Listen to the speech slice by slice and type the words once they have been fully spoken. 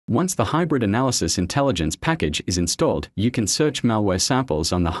Once the HybridAnalysis Intelligence package is installed, you can search malware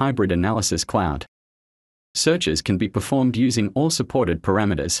samples on the HybridAnalysis cloud. Searches can be performed using all supported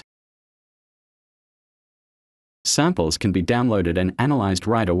parameters. Samples can be downloaded and analyzed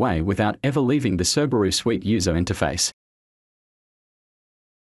right away without ever leaving the Cerbero Suite user interface.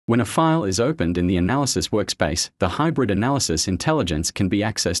 When a file is opened in the analysis workspace, the HybridAnalysis Intelligence can be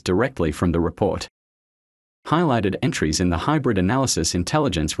accessed directly from the report. Highlighted entries in the HybridAnalysis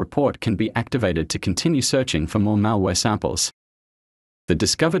Intelligence report can be activated to continue searching for more malware samples. The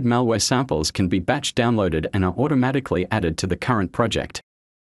discovered malware samples can be batch downloaded and are automatically added to the current project.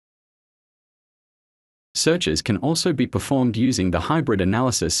 Searches can also be performed using the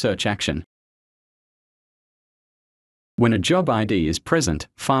HybridAnalysis search action. When a job ID is present,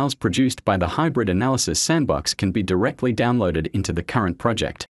 files produced by the HybridAnalysis sandbox can be directly downloaded into the current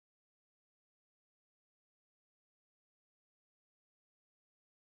project.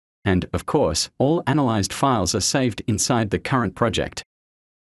 And, of course, all analyzed files are saved inside the current project.